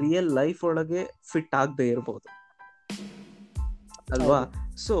ರಿಯಲ್ ಲೈಫ್ ಒಳಗೆ ಫಿಟ್ ಆಗದೆ ಇರ್ಬೋದು ಅಲ್ವಾ?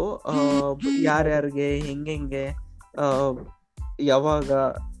 ಸೊ ಯಾರ್ಯಾರಿಗೆ ಹೆಂಗೆ ಯಾವಾಗ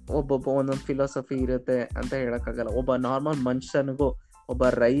ಒಬ್ಬೊಬ್ಬ ಒಂದೊಂದು ಫಿಲಾಸಫಿ ಇರುತ್ತೆ ಅಂತ ಹೇಳಕ್ಕಾಗಲ್ಲ. ಒಬ್ಬ ನಾರ್ಮಲ್ ಮನುಷ್ಯನಿಗೂ, ಒಬ್ಬ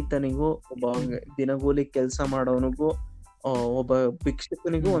ರೈತನಿಗೂ, ಒಬ್ಬ ದಿನಗೂಲಿ ಕೆಲಸ ಮಾಡೋನಿಗೂ, ಒಬ್ಬ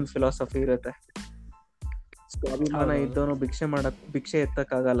ಭಿಕ್ಷಕನಿಗೂ ಒಂದು ಫಿಲಾಸಫಿ ಇರುತ್ತೆ. ಸ್ವಾಭಿಮಾನ ಇದ್ದವನು ಭಿಕ್ಷೆ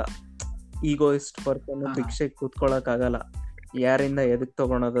ಎತ್ತಕ್ಕಾಗಲ್ಲ, ಈಗೋಯಿಸ್ಟ್ ಪರ್ಸನ್ ಭಿಕ್ಷೆ ಕೂತ್ಕೊಳಕ್ ಆಗಲ್ಲ, ಯಾರಿಂದ ಎದಕ್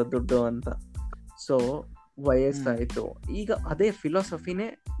ತಗೊಳೋದ ದುಡ್ಡು ಅಂತ. ಸೊ ವಯಸ್ಸಾಯ್ತು, ಈಗ ಅದೇ ಫಿಲಾಸಫಿನೇ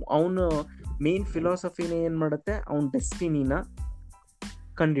ಅವನು ಮೇನ್ ಫಿಲಾಸಫಿನೇ ಏನ್ ಮಾಡುತ್ತೆ, ಅವನ್ ಡೆಸ್ಟಿನಿನ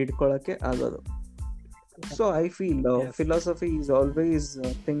ಕಂಡಿಡ್ಕೊಳಕ್ಕೆ ಆಗೋದು. So I feel philosophy is always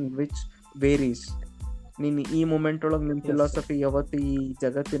thing which varies. ನೀನ್ ಈ ಮೂಮೆಂಟ್ ಒಳಗ್ ನಿನ್ ಫಿಲಾಸಫಿ ಯಾವತ್ತು ಈ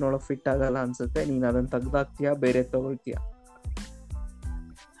ಜಗತ್ತಿನೊಳಗ್ ಫಿಟ್ ಆಗಲ್ಲ ಅನ್ಸುತ್ತೆ, ನೀನ್ ಅದನ್ನ ತೆಗ್ದಾಕ್ತೀಯ, ಬೇರೆ ತಗೊಳ್ತೀಯ.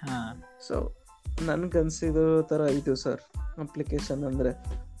 ಸೊ ನನ್ಗನ್ಸಿರೋ ತರ ಇದು ಸರ್ ಅಪ್ಲಿಕೇಶನ್. ಅಂದ್ರೆ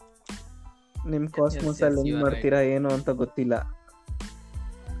ನಿಮ್ ಕಾಸ್ಮೋಸ್ ಅಲ್ಲಿ ಹೆಂಗ್ ಮಾಡ್ತೀರಾ ಏನು ಅಂತ ಗೊತ್ತಿಲ್ಲ.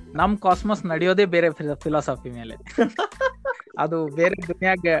 ನಮ್ ಕಾಸ್ಮೋಸ್ ನಡೆಯೋದೇ ಬೇರೆ ಫಿಲಾಸಫಿ ಮೇಲೆ, ಅದು ಬೇರೆ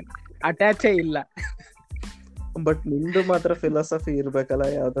ದುನಿಯಾಗ ಅಟ್ಯಾಚೇ ಇಲ್ಲ. ಬಟ್ ನಿಮ್ದು ಮಾತ್ರ ಫಿಲಾಸಫಿ ಇರ್ಬೇಕಲ್ಲ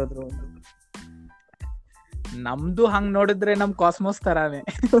ಯಾವ್ದಾದ್ರು ಒಂದು. ನಮ್ದು ಹಂಗ್ ನೋಡಿದ್ರೆ ನಮ್ ಕಾಸ್ಮೋಸ್ ತರಾನೇ,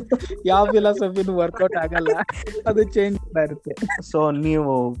 ಯಾವ ಫಿಲಾಸಫಿನೂ ವರ್ಕೌಟ್ ಆಗಲ್ಲ, ಅದು ಚೇಂಜ್ ಇರುತ್ತೆ. ಸೊ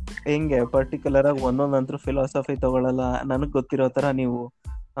ನೀವು ಹೆಂಗೆ ಪರ್ಟಿಕ್ಯುಲರ್ ಆಗಿ ಒಂದೊಂದಂತೂ ಫಿಲಾಸಫಿ ತಗೊಳಲ್ಲ. ನನಗ್ ಗೊತ್ತಿರೋ ತರ ನೀವು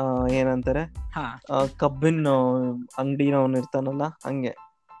ಏನಂತಾರೆ, ಕಬ್ಬಿನ ಅಂಗಡಿನವನ್ ಇರ್ತಾನಲ್ಲ ಹಂಗೆ,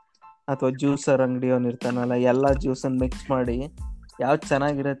 ಅಥವಾ ಜ್ಯೂಸರ್ ಅಂಗಡಿಯವನ್ ಇರ್ತಾನಲ್ಲ, ಎಲ್ಲಾ ಜ್ಯೂಸನ್ ಮಿಕ್ಸ್ ಮಾಡಿ ಯಾವ್ದು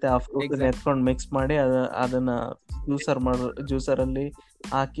ಚೆನ್ನಾಗಿರುತ್ತೆ ಆ ಫ್ರೂಟ್ ಎತ್ಕೊಂಡು ಮಿಕ್ಸ್ ಮಾಡಿ ಅದನ್ನ ಜ್ಯೂಸರ್ ಅಲ್ಲಿ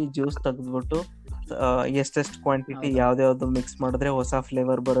ಹಾಕಿ ಜ್ಯೂಸ್ ತೆಗೆದ್ಬಿಟ್ಟು ಎಷ್ಟೆಷ್ಟು ಕ್ವಾಂಟಿಟಿ ಯಾವ್ದಾವ್ದು ಮಿಕ್ಸ್ ಮಾಡಿದ್ರೆ ಹೊಸ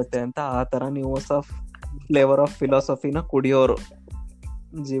ಫ್ಲೇವರ್ ಬರುತ್ತೆ ಅಂತ. ಆ ತರ ನೀವು ಹೊಸ ಫ್ಲೇವರ್ ಆಫ್ ಫಿಲಾಸಫಿನ ಕುಡಿಯೋರು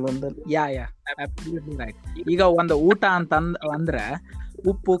ಜೀವನದಲ್ಲಿ. ಈಗ ಒಂದು ಊಟ ಅಂತ ಅಂದ್ರೆ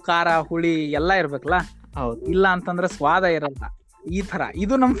ಉಪ್ಪು ಖಾರ ಹುಳಿ ಎಲ್ಲಾ ಇರ್ಬೇಕಲ್ಲ, ಹೌದು. ಇಲ್ಲ ಅಂತಂದ್ರೆ ಸ್ವಾದ ಇರಲ್ಲ. ಈ ತರ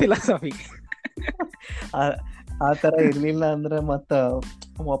ಇದು ನಮ್ ಫಿಲಾಸಫಿ. ಆ ತರ ಇರ್ಲಿಲ್ಲ ಅಂದ್ರೆ ಮತ್ತ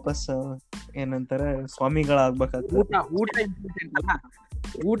ವಾಪಸ್ ಏನಂತಾರೆ ಸ್ವಾಮಿಗಳಾಗ್ಬೇಕಾಗ್ತದೆ. ಊಟ ಇಂಪಾರ್ಟೆಂಟ್ ಅಲ್ಲ,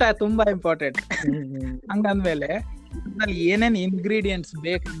 ಊಟ ತುಂಬಾ ಇಂಪಾರ್ಟೆಂಟ್. ಹಂಗಂದ್ಮೇಲೆ ಏನೇನ್ ಇಂಗ್ರೀಡಿಯೆಂಟ್ಸ್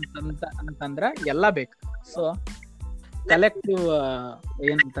ಬೇಕಂತಂದ್ರ ಎಲ್ಲಾ ಬೇಕು. ಸೊ ಕಲೆಕ್ಟಿವ್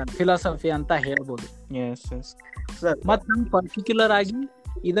ಏನಂತ ಫಿಲಾಸಫಿ ಅಂತ ಹೇಳ್ಬೋದು. ಮತ್ ನಮ್ ಪರ್ಟಿಕ್ಯುಲರ್ ಆಗಿ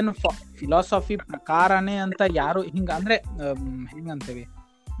ಇದನ್ನ ಫಿಲಾಸಫಿ ಪ್ರಕಾರನೇ ಅಂತ ಯಾರು ಹಿಂಗ ಅಂದ್ರೆ ಹೆಂಗಂತೇವಿ,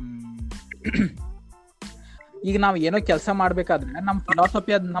 ಈಗ ನಾವ್ ಏನೋ ಕೆಲಸ ಮಾಡ್ಬೇಕಾದ್ರೆ ನಮ್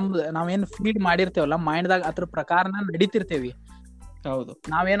ಫಿಲಾಸಫಿ ಅದ್ ನಾವೇನ್ ಫೀಡ್ ಮಾಡಿರ್ತೇವಲ್ಲ ಮೈಂಡ್ದಾಗ ಅದ್ರ ಪ್ರಕಾರನ ನಡೀತಿರ್ತೇವಿ. ಹೌದು,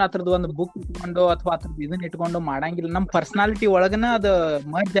 ನಾವೇನ್ ಅದ್ರದ್ದು ಒಂದು ಬುಕ್ ಇಟ್ಕೊಂಡು ಅಥವಾ ಅದ್ರದ್ದು ಇದನ್ನ ಇಟ್ಕೊಂಡು ಮಾಡಂಗಿಲ್ಲ. ನಮ್ ಪರ್ಸನಾಲಿಟಿ ಒಳಗನ ಅದು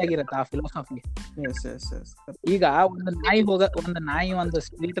ಮರ್ಜ್ ಆಗಿರತ್ತ ಆ ಫಿಲಾಸಫಿ. ಈಗ ಒಂದು ನಾಯಿ ಒಂದು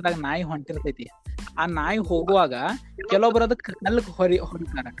ಸ್ಟ್ರೀಟ್ ದಾಗ ನಾಯಿ ಹೊಂಟಿರ್ತೈತಿ. ಆ ನಾಯಿ ಹೋಗುವಾಗ ಕೆಲವೊಬ್ರು ಅದಕ್ಕೆ ಕಲ್ಕ್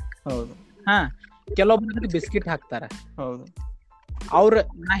ಹೊಡಿತಾರ. ಹೌದು, ಹಾ ಕೆಲವೊಬ್ರು ಬಿಸ್ಕಿಟ್ ಹಾಕ್ತಾರ. ಹೌದು. ಅವ್ರ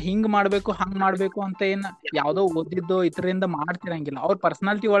ನಾ ಹಿಂಗ್ ಮಾಡ್ಬೇಕು ಹಂಗ್ ಮಾಡ್ಬೇಕು ಅಂತ ಏನ್ ಯಾವ್ದೋ ಓದಿದ್ದು ಇತರಿಂದ ಮಾಡ್ತಿರಂಗಿಲ್ಲ. ಅವ್ರ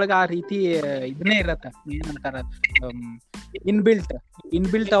ಪರ್ಸನಾಲಿಟಿ ಒಳಗ ಆ ರೀತಿ ಇದನ್ನೇ ಇರತ್ತ. ಏನಂತಾರ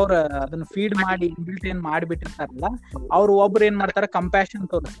ಇನ್ಬಿಲ್ಟ್ ಅವ್ರ ಅದನ್ನ ಫೀಡ್ ಮಾಡಿ ಇನ್ಬಿಲ್ಟ್ ಏನ್ ಮಾಡಿಬಿಟ್ಟಿರ್ತಾರಲ್ಲ, ಅವ್ರು ಒಬ್ರು ಏನ್ ಮಾಡ್ತಾರ ಕಂಪ್ಯಾಷನ್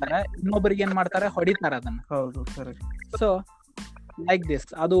ತೋರಿಸ್ತಾರ, ಇನ್ನೊಬ್ರಿಗೆ ಏನ್ ಮಾಡ್ತಾರ ಹೊಡಿತಾರ ಅದನ್ನ. ಹೌದು ಕರೆಕ್ಟ್. ಸೊ ಲೈಕ್ ದಿಸ್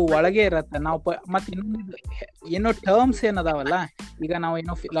ಅದು ಒಳಗೆ ಇರತ್ತೆ. ನಾವು ಮತ್ತೆ ಇನ್ನೊಂದು ಏನೋ ಟರ್ಮ್ಸ್ ಏನದಾವಲ್ಲ, ಈಗ ನಾವು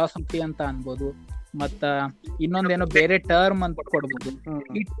ಏನೋ ಫಿಲಾಸಫಿ ಅಂತ ಅನ್ಬೋದು, ಮತ್ತ ಇನ್ನೊಂದೇನೋ ಬೇರೆ ಟರ್ಮ್ ಅಂತ ಕೊಡ್ಬೋದು.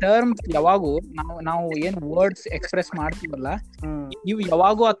 ಈ ಟರ್ಮ್ಸ್ ಯಾವಾಗೂ ನಾವು ಏನ್ ವರ್ಡ್ಸ್ ಎಕ್ಸ್ಪ್ರೆಸ್ ಮಾಡ್ತೀವಲ್ಲ, ಇವು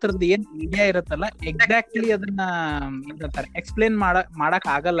ಯಾವಾಗೂ ಅದ್ರದ್ದು ಏನ್ ಐಡಿಯಾ ಇರತ್ತಲ್ಲ ಎಕ್ಸಾಕ್ಟ್ಲಿ ಅದನ್ನ ಏನಂತಾರೆ ಎಕ್ಸ್ಪ್ಲೇನ್ ಮಾಡಕ್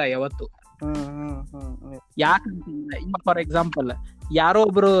ಆಗಲ್ಲ ಯಾವತ್ತು. ಯಾಕಂತಂದ್ರೆ ಈಗ ಫಾರ್ ಎಕ್ಸಾಂಪಲ್ ಯಾರೋ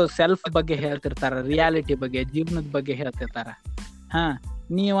ಒಬ್ರು ಸೆಲ್ಫ್ ಬಗ್ಗೆ ಹೇಳ್ತಿರ್ತಾರ, ರಿಯಾಲಿಟಿ ಬಗ್ಗೆ, ಜೀವನದ ಬಗ್ಗೆ ಹೇಳ್ತಿರ್ತಾರ.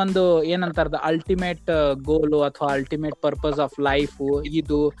 ನೀವೊಂದು ಏನಂತಾರದ ಅಲ್ಟಿಮೇಟ್ ಗೋಲು ಅಥವಾ ಅಲ್ಟಿಮೇಟ್ ಪರ್ಪಸ್ ಆಫ್ ಲೈಫ್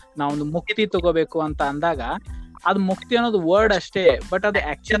ಇದು ನಾವೊಂದು ಮುಕ್ತಿ ತಗೋಬೇಕು ಅಂತ ಅಂದಾಗ, ಅದು ಮುಕ್ತಿ ಅನ್ನೋದು ವರ್ಡ್ ಅಷ್ಟೇ, ಬಟ್ ಅದು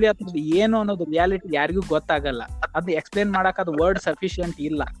ಆಕ್ಚುಲಿ ಅದ್ರದ್ದು ಏನು ಅನ್ನೋದು ರಿಯಾಲಿಟಿ ಯಾರಿಗೂ ಗೊತ್ತಾಗಲ್ಲ. ಅದು ಎಕ್ಸ್ಪ್ಲೇನ್ ಮಾಡಕ್ ಅದು ವರ್ಡ್ ಸಫಿಶಿಯಂಟ್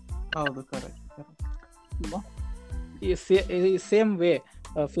ಇಲ್ಲ. ಹೌದು ಕರೆಕ್ಟ್. ಸೇಮ್ ವೇ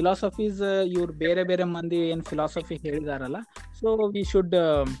ಫಿಲಾಸಫೀಸ್ ಇವ್ರು ಬೇರೆ ಬೇರೆ ಮಂದಿ ಏನ್ ಫಿಲಾಸಫಿ ಹೇಳಿದಾರಲ್ಲ, ಸೊ ವಿ ಶುಡ್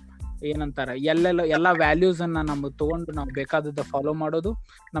ಏನಂತಾರ ಎಲ್ಲಾ ವ್ಯಾಲ್ಯೂಸ್ ಅನ್ನ ನಮ್ಗೆ ತಗೊಂಡು ನಾವು ಬೇಕಾದದ್ದು ಫಾಲೋ ಮಾಡೋದು,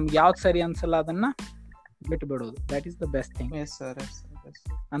 ನಮ್ಗೆ ಯಾವ್ದು ಸರಿ ಅನ್ಸಲ್ಲ ಅದನ್ನ ಬಿಟ್ಟು ಬಿಡೋದು. That is the best thing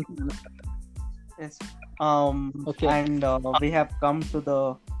ಅಂತ ಅನ್ಸುತ್ತೆ. Yes. Okay. And we have come to the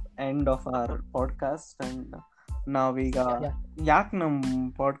end of our podcast, and ನಾವೀಗ ಯಾಕೆ ನಮ್ಮ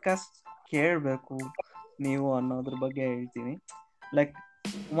ಪಾಡ್ಕಾಸ್ಟ್ ಕೇಳಬೇಕು ನೀವು ಅನ್ನೋದ್ರ ಬಗ್ಗೆ ಹೇಳ್ತೀನಿ. ಲೈಕ್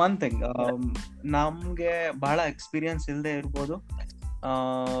ಒನ್ ಥಿಂಗ್, ನಮ್ಗೆ ಬಹಳ ಎಕ್ಸ್ಪೀರಿಯನ್ಸ್ ಇಲ್ಲದೆ ಇರ್ಬೋದು.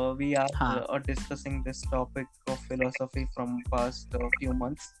 We are discussing this topic of philosophy from past few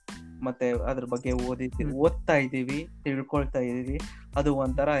months. ಮತ್ತೆ ಅದ್ರ ಬಗ್ಗೆ ಓದ್ತಾ ಇದೀವಿ, ತಿಳ್ಕೊಳ್ತಾ ಇದೀವಿ. ಅದು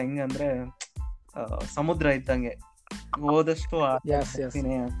ಒಂಥರ ಹೆಂಗಂದ್ರೆ ಸಮುದ್ರ ಇದ್ದಂಗೆ, ಓದಷ್ಟು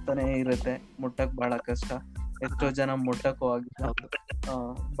ಆಗ್ತಾನೆ ಇರುತ್ತೆ, ಮುಟ್ಟಕ್ ಬಹಳ ಕಷ್ಟ. ಎಷ್ಟೋ ಜನ ಮುಟ್ಟಕ್ಕೂ ಆಗಿಲ್ಲ,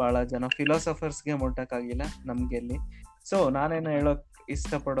 ಬಹಳ ಜನ ಫಿಲಾಸಫರ್ಸ್ಗೆ ಮುಟ್ಟಕ್ ಆಗಿಲ್ಲ ನಮ್ಗೆ ಇಲ್ಲಿ. ಸೊ ನಾನೇನು ಹೇಳೋಕ್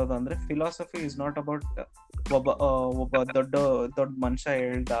ಇಷ್ಟಪಡೋದು ಅಂದ್ರೆ, ಫಿಲಾಸಫಿ ಇಸ್ ನಾಟ್ ಅಬೌಟ್ ಒಬ್ಬ ದೊಡ್ಡ ಮನುಷ್ಯ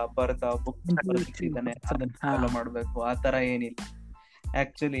ಬರ್ದ ಬುಕ್ ಬರ್ದಿದ್ದಾನೆ ಫಾಲೋ ಮಾಡ್ಬೇಕು ಆ ತರ ಏನಿಲ್ಲ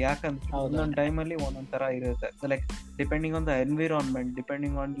ಆಕ್ಚುಲಿ. ಯಾಕಂದ್ರೆ ಒಂದೊಂದ್ ಟೈಮಲ್ಲಿ ಒಂದೊಂದ್ ತರ ಇರುತ್ತೆ. Like depending on the environment,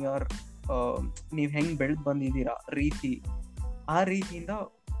 depending on your ನೀವ್ ಹೆಂಗ್ ಬೆಳೆದ್ ಬಂದಿದ್ದೀರಾ ರೀತಿ, ಆ ರೀತಿಯಿಂದ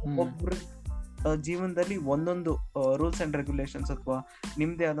ಒಬ್ರ ಜೀವನದಲ್ಲಿ ಒಂದೊಂದು ರೂಲ್ಸ್ ಅಂಡ್ ರೆಗ್ಯುಲೇಷನ್ಸ್ ಅಥವಾ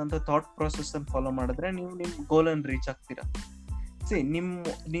ನಿಮ್ದೇ ಆದಂತ ಥಾಟ್ ಪ್ರೊಸೆಸ್ ಅನ್ನು ಫಾಲೋ ಮಾಡಿದ್ರೆ ನೀವು ನಿಮ್ ಗೋಲ್ ಅನ್ನು ರೀಚ್ ಆಗ್ತೀರಾ.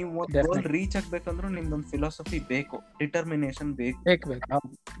 ನೀವು ಗೋಲ್ ರೀಚ್ ಆಗ್ಬೇಕಂದ್ರೂ ನಿಮ್ದೊಂದು ಫಿಲಾಸಫಿ ಬೇಕು, ಡಿಟರ್ಮಿನೇಷನ್ ಬೇಕು.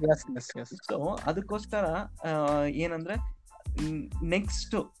 ಸೊ ಅದಕ್ಕೋಸ್ಕರ ಏನಂದ್ರೆ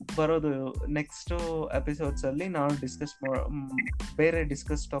ನೆಕ್ಸ್ಟ್ ಎಪಿಸೋಡ್ಸ್ ಅಲ್ಲಿ ನಾವು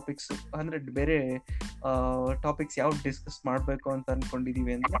ಡಿಸ್ಕಸ್ ಟಾಪಿಕ್ಸ್ ಅಂದ್ರೆ ಬೇರೆ ಟಾಪಿಕ್ಸ್ ಯಾವ್ದು ಡಿಸ್ಕಸ್ ಮಾಡ್ಬೇಕು ಅಂತ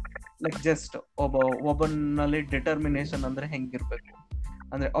ಅನ್ಕೊಂಡಿದೀವಿ ಅಂದ್ರೆ, ಲೈಕ್ ಜಸ್ಟ್ ಒಬ್ಬನಲ್ಲಿ ಡಿಟರ್ಮಿನೇಷನ್ ಅಂದ್ರೆ ಹೆಂಗಿರ್ಬೇಕು,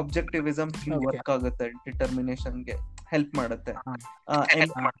 ಅಂದ್ರೆ ಆಬ್ಜೆಕ್ಟಿವಿಸಮ್ ಹಿಂಗ್ ವರ್ಕ್ ಆಗುತ್ತೆ, ಡಿಟರ್ಮಿನೇಷನ್ಗೆ ಹೆಲ್ಪ್ ಮಾಡುತ್ತೆ.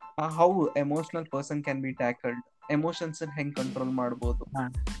 How emotional person can be tackled, emotions ಹೆಂಗ್ ಕಂಟ್ರೋಲ್ ಮಾಡ್ಬೋದು.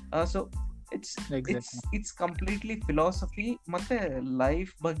 So it's completely philosophy. ಮತ್ತೆ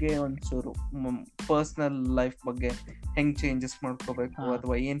ಲೈಫ್ ಬಗ್ಗೆ ಒಂಚೂರು ಪರ್ಸನಲ್ ಲೈಫ್ ಬಗ್ಗೆ ಹೆಂಗ್ ಚೇಂಜಸ್ ಮಾಡ್ಕೋಬೇಕು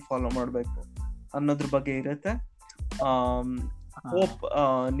ಅಥವಾ ಏನ್ ಫಾಲೋ ಮಾಡ್ಬೇಕು ಅನ್ನೋದ್ರ ಬಗ್ಗೆ ಇರುತ್ತೆ. ಹೋಪ್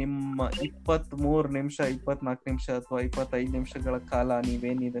ನಿಮ್ಮ 23 ನಿಮಿಷ 24 ನಿಮಿಷ ಅಥವಾ 25 ನಿಮಿಷಗಳ ಕಾಲ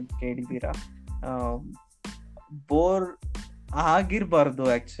ನೀವೇನ್ ಇದನ್ನ ಕೇಳಿದೀರಾ ಬೋರ್ ಆಗಿರ್ಬಾರ್ದು.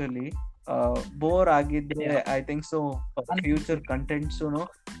 ಆಕ್ಚುಲಿ ಬೋರ್ ಆಗಿದ್ರೆ I think so future contents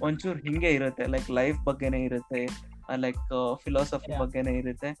ಒಂಚೂರು ಹಿಂಗೆ ಇರುತ್ತೆ, ಲೈಕ್ ಲೈಫ್ ಬಗ್ಗೆನೇ ಇರುತ್ತೆ, ಲೈಕ್ ಫಿಲಾಸಫಿ ಬಗ್ಗೆನೇ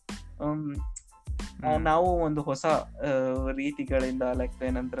ಇರುತ್ತೆ. ನಾವು ಒಂದು ಹೊಸ ರೀತಿಗಳಿಂದ, ಲೈಕ್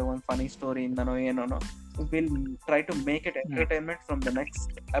ಏನಂದ್ರೆ ಒಂದು ಫನಿ ಸ್ಟೋರಿಯಿಂದನೋ ಏನೋ, will try to make it entertainment from the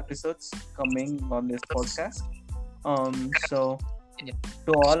next episodes coming on this podcast. So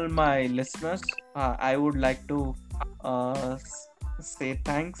to all my listeners, I would like to say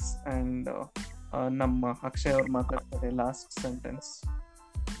thanks, and ನಮ್ಮ ಅಕ್ಷಯ್ ಅವ್ರು ಮಾತಾಡ್ತಾರೆ ಲಾಸ್ಟ್ ಸೆಂಟೆನ್ಸ್.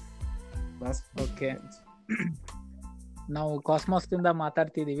 ಓಕೆ, ನಾವು cosmos ದಿಂದ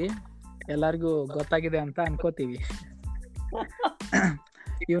ಮಾತಾಡ್ತಿದೀವಿ, ಎಲ್ಲರಿಗೂ ಗೊತ್ತಾಗಿದೆ ಅಂತ ಅನ್ಕೋತೀವಿ.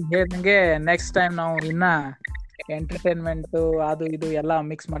 ಇವ್ನು ಹೇಳ್ದಂಗೆ ನೆಕ್ಸ್ಟ್ ಟೈಮ್ ನಾವು ಇನ್ನ ಎಂಟರ್ಟೈನ್ಮೆಂಟ್ ಅದು ಇದು ಎಲ್ಲ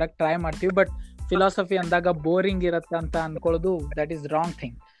ಮಿಕ್ಸ್ ಮಾಡಕ್ ಟ್ರೈ ಮಾಡ್ತೀವಿ. ಬಟ್ ಫಿಲಾಸಫಿ ಅಂದಾಗ ಬೋರಿಂಗ್ ಇರತ್ತ ಅಂತ ಅನ್ಕೊಳ್ಳೋದು that is wrong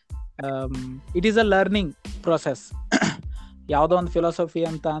thing. It is a learning process. ಯಾವುದೋ ಒಂದು ಫಿಲಾಸಫಿ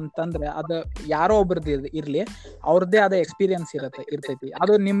ಅಂತಂದ್ರೆ ಅದು ಯಾರೋ ಒಬ್ರದ್ದು ಇರ್ಲಿ, ಅವ್ರದ್ದೇ ಆದ ಎಕ್ಸ್ಪೀರಿಯನ್ಸ್ ಇರ್ತೈತಿ.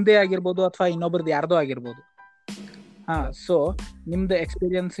 ಅದು ನಿಮ್ದೇ ಆಗಿರ್ಬೋದು ಅಥವಾ ಇನ್ನೊಬ್ರದ್ದು ಯಾರ್ದೋ ಆಗಿರ್ಬೋದು. ಸೊ ನಿಮ್ದು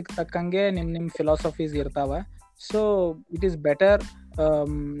ಎಕ್ಸ್ಪೀರಿಯನ್ಸ್ ತಕ್ಕಂಗೆ ನಿಮ್ ಫಿಲಾಸಫೀಸ್ ಇರ್ತಾವ. So it is better.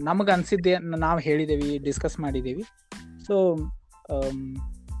 ನಮಗೆ ಅನ್ಸಿದ್ದೆ ನಾವು ಹೇಳಿದೇವಿ, ಡಿಸ್ಕಸ್ ಮಾಡಿದ್ದೀವಿ. ಸೊ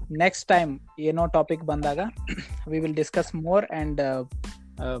ನೆಕ್ಸ್ಟ್ ಟೈಮ್ ಏನೋ ಟಾಪಿಕ್ ಬಂದಾಗ we will discuss more and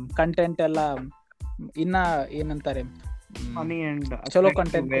content ಎಲ್ಲ ಇನ್ನ ಏನಂತಾರೆ ಚಲೋ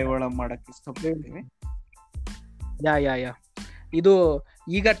ಕಂಟೆಂಟ್ ಮಾಡಕ್ ಇಷ್ಟಪಡ್ತೀವಿ. ಯಾ ಇದು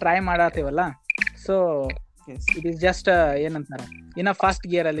ಈಗ ಟ್ರೈ ಮಾಡತ್ತೇವಲ್ಲ, ಸೊ ಇಟ್ ಇಸ್ ಜಸ್ಟ್ ಏನಂತಾರೆ ಇನ್ನ ಫಸ್ಟ್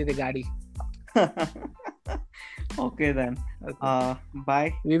ಗಿಯರ್ ಅಲ್ಲಿ ಇದೆ ಗಾಡಿ. Okay then. Bye.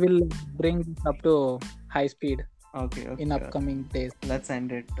 We will bring this up to high speed. Okay. In upcoming days. Let's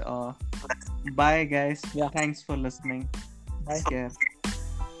end it. Bye guys. Yeah. Thanks for listening. Bye. Take care.